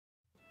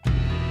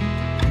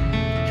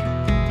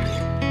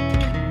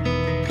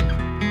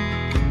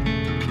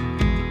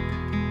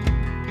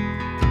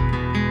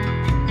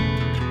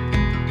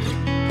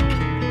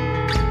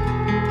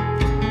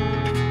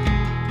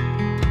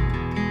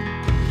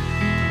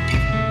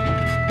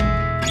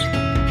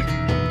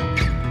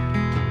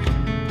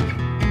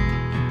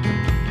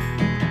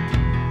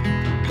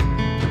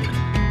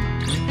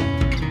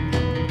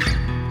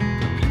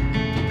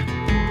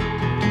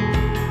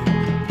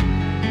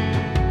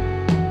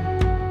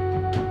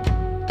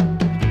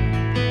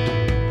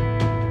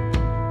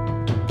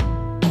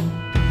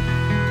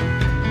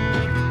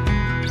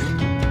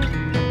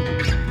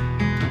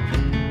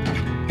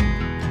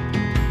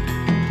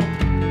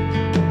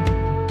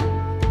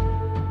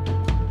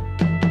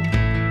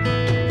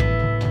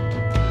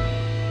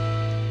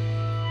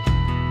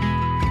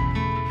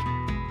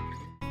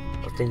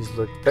things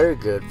looked very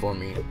good for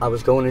me. I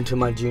was going into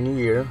my junior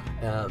year.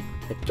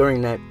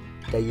 During that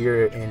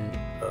year in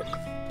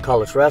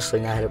college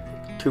wrestling, I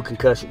had 2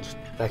 concussions,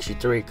 actually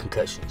 3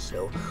 concussions.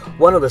 So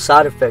one of the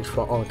side effects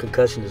on a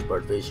concussion is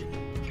blurred vision.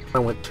 I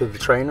went to the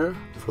trainer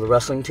for the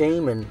wrestling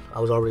team, and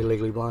I was already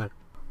legally blind.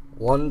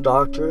 One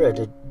doctor at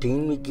the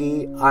Dean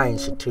McGee Eye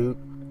Institute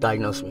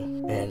diagnosed me,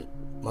 and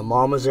my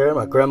mom was there,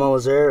 my grandma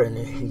was there, and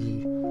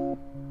he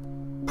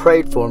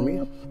prayed for me.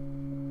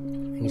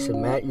 And he said,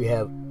 "Matt, you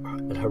have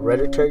a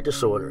hereditary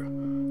disorder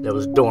that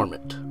was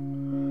dormant.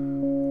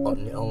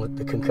 Only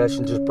the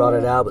concussion just brought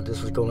it out, but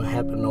this was going to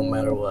happen no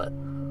matter what.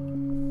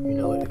 You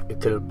know, it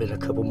could have been a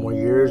couple more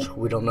years,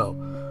 we don't know.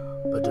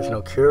 But there's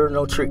no cure,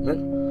 no treatment.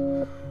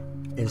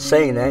 In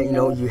saying that, you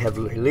know, you have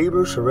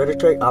Leber's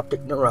hereditary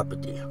optic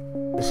neuropathy.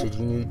 They said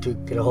you need to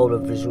get a hold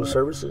of visual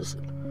services,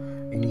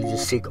 and you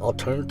just seek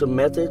alternative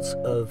methods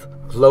of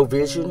low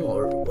vision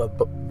or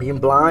being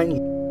blind."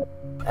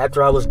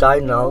 After I was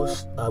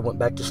diagnosed, I went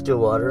back to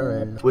Stillwater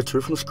and withdrew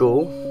from school,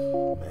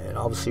 and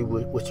obviously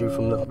withdrew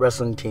from the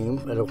wrestling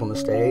team at Oklahoma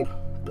State.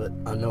 But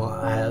I know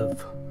I have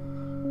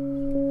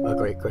a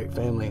great, great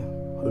family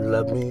who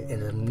love me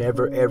and have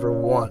never, ever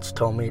once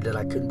told me that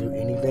I couldn't do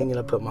anything that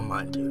I put my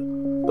mind to.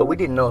 But we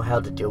didn't know how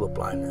to deal with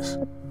blindness.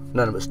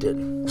 None of us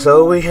did.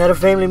 So we had a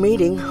family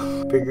meeting.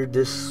 Figured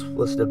this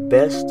was the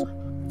best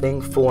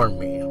thing for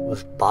me.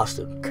 Was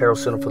Boston Carroll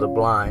Center for the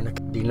Blind,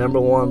 the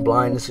 #1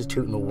 blind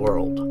institute in the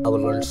world. I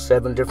would learn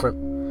 7 different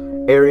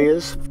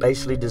areas,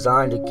 basically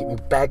designed to get me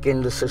back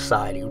into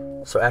society.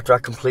 So after I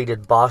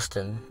completed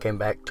Boston, came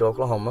back to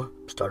Oklahoma,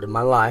 started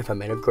my life. I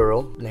met a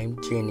girl named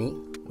Jenny.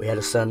 We had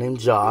a son named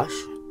Josh.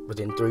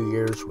 Within 3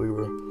 years, we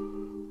were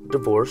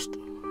divorced,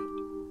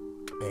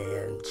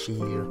 and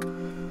she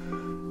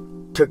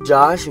took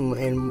Josh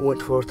and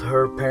went with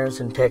her parents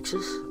in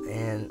Texas,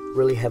 and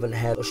really haven't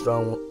had a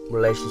strong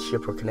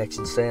relationship or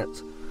connection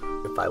since.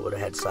 If I would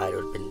have had sight, it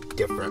would have been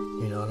different,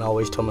 you know. And I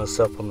always told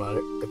myself,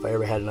 if I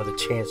ever had another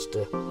chance to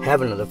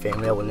have another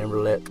family, I would never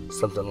let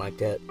something like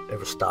that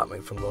ever stop me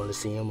from going to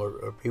see them or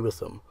be with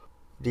them.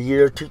 The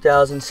year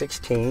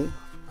 2016,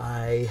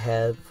 I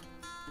have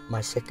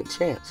my second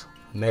chance.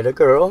 I met a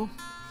girl.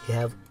 We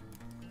have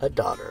a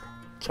daughter,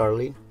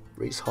 Charlie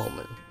Reese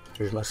Holman.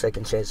 Here's my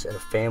second chance at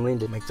a family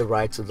to make the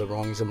rights of the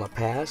wrongs of my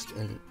past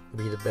and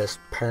be the best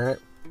parent,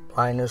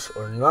 blindness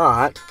or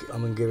not.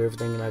 I'm gonna give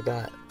everything that I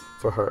got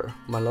for her,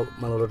 my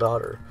little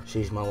daughter.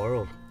 She's my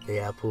world, the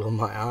apple of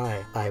my eye.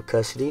 I have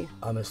custody.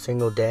 I'm a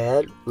single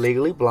dad,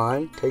 legally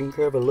blind, taking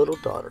care of a little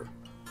daughter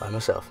by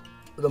myself.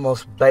 The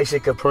most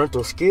basic of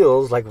parental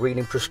skills, like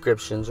reading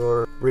prescriptions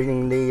or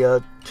reading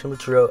the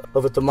temperature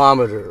of a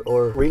thermometer,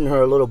 or reading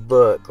her a little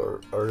book,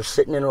 or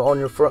sitting on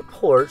your front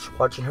porch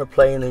watching her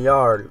play in the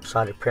yard.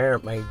 Sighted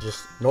parent may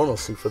just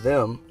normalcy for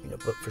them, you know,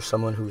 but for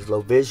someone who's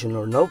low vision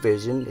or no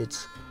vision,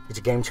 it's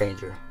a game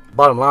changer.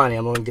 Bottom line,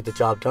 I'm going to get the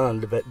job done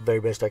the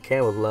very best I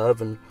can with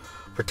love and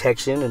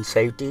protection and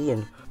safety.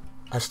 And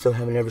I still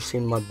haven't ever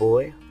seen my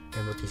boy,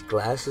 and with these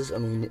glasses, I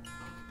mean,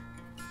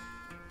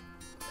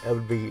 it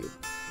would be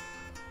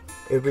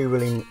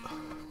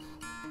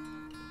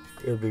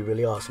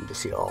really awesome to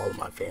see all of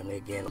my family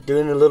again.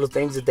 Doing the little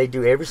things that they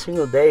do every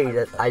single day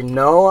that I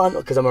know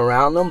because I'm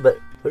around them, but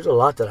there's a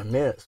lot that I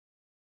miss.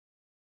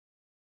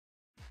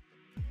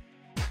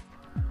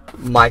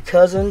 My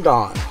cousin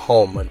Don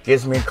Holman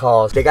gives me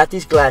calls. They got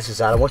these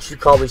glasses out. I want you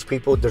to call these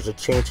people. There's a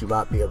chance you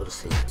might be able to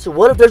see. So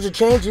what if there's a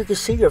chance you can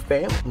see your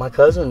family? My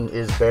cousin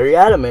is very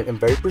adamant and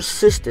very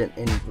persistent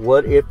in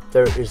what if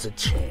there is a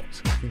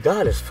chance.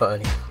 God is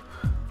funny.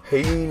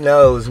 He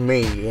knows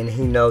me, and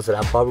he knows that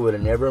I probably would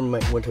have never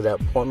went to that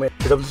appointment,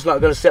 because I'm just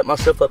not going to set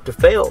myself up to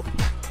fail.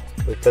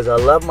 Because I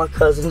love my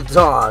cousin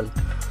Don,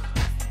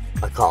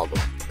 I called him,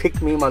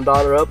 picked me and my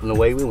daughter up, and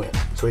away we went.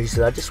 So he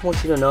said, "I just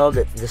want you to know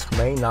that this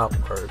may not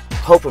work.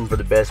 Hoping for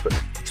the best, but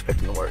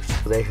expecting the worst."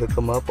 So they hook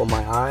them up on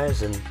my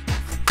eyes, and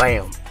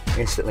bam,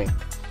 instantly.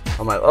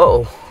 I'm like,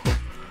 oh.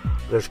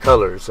 There's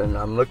colors, and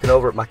I'm looking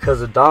over at my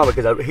cousin Don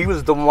because he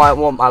was the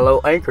one, my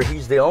little anchor.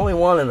 He's the only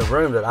one in the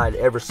room that I'd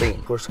ever seen.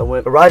 Of course, I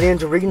went right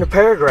into reading the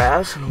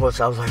paragraphs, and I was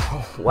like,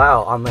 oh,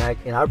 wow.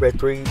 And I read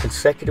 3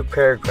 consecutive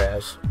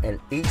paragraphs, and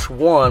each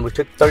one, we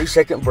took a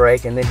 30-second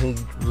break, and then he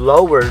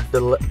lowered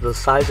the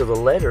size of the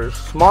letters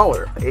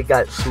smaller. It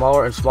got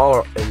smaller and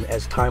smaller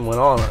as time went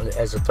on,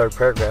 as the 3rd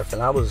paragraph,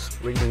 and I was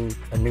reading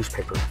a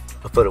newspaper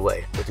a foot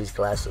away with these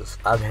glasses.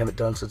 I haven't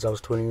done since I was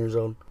 20 years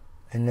old.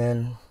 And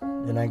then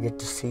I get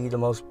to see the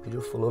most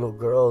beautiful little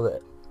girl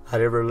that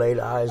I'd ever laid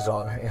eyes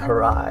on.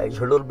 Her eyes,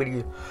 her little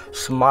bitty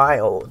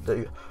smile,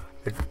 the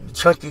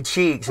chunky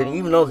cheeks, and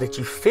even though that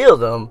you feel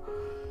them,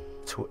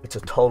 it's a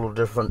total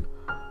different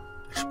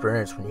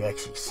experience when you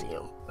actually see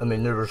them. I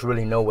mean, there was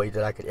really no way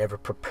that I could ever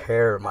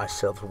prepare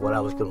myself for what I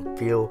was going to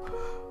feel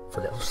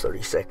for those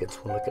 30 seconds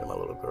when looking at my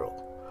little girl.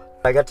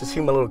 I got to see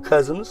my little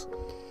cousins,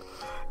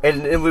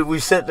 and we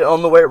sat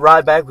on the way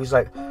ride back. We was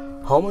like,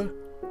 "Holman,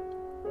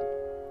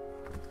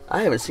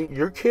 I haven't seen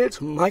your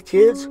kids, my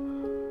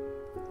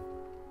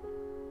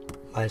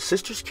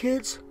sister's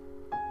kids.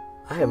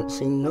 I haven't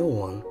seen no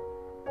one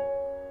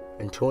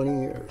in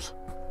 20 years.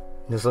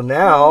 And so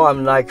now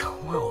I'm like,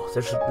 wow,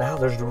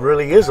 there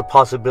really is a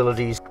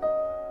possibility.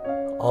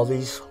 All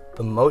these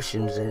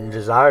emotions and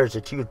desires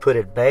that you would put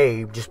at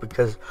bay just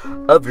because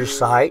of your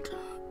sight,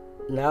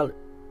 now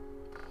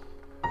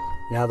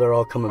they're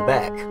all coming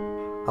back.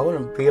 I want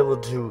to be able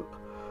to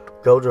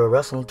go to a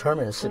wrestling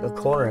tournament and sit in a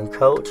corner and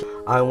coach.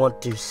 I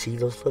want to see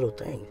those little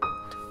things.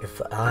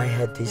 If I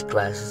had these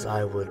glasses,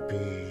 I would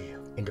be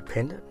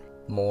independent,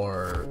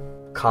 more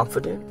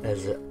confident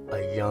as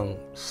a young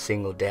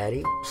single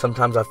daddy.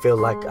 Sometimes I feel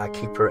like I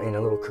keep her in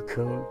a little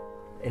cocoon,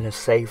 in a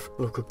safe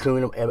little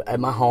cocoon at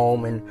my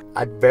home, and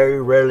I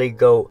very rarely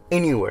go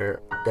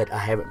anywhere that I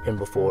haven't been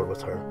before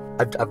with her.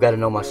 I've got to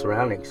know my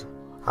surroundings.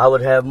 I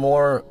would have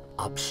more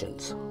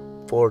options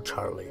for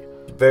Charlie.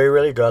 Very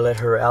rarely do I let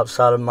her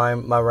outside of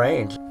my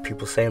range.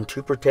 People say I'm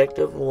too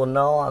protective. Well,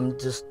 no, I'm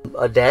just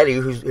a daddy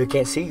who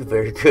can't see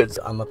very good.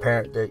 I'm a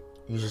parent that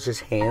uses his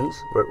hands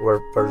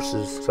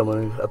versus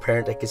a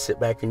parent that can sit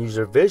back and use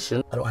their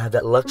vision. I don't have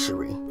that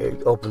luxury.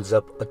 It opens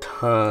up a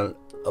ton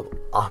of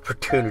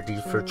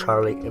opportunities for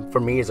Charlie and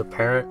for me as a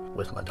parent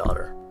with my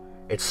daughter.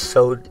 It's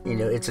so,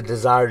 it's a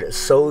desire that's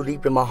so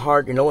deep in my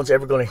heart. No one's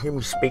ever going to hear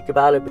me speak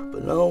about it.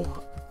 But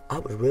no, I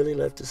would really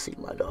love to see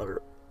my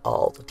daughter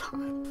all the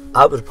time.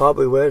 I would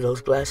probably wear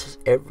those glasses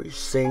every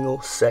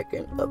single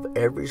second of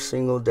every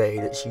single day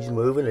that she's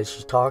moving, that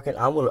she's talking.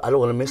 I don't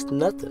want to miss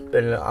nothing.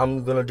 And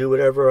I'm going to do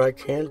whatever I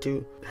can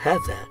to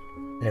have that.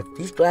 And if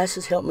these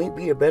glasses help me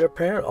be a better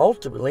parent,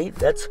 ultimately,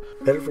 that's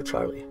better for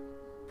Charlie.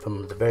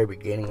 From the very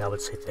beginning, I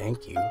would say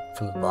thank you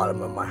from the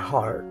bottom of my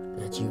heart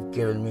that you've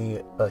given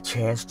me a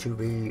chance to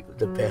be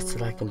the best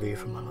that I can be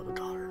for my little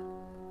daughter.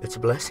 It's a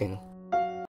blessing.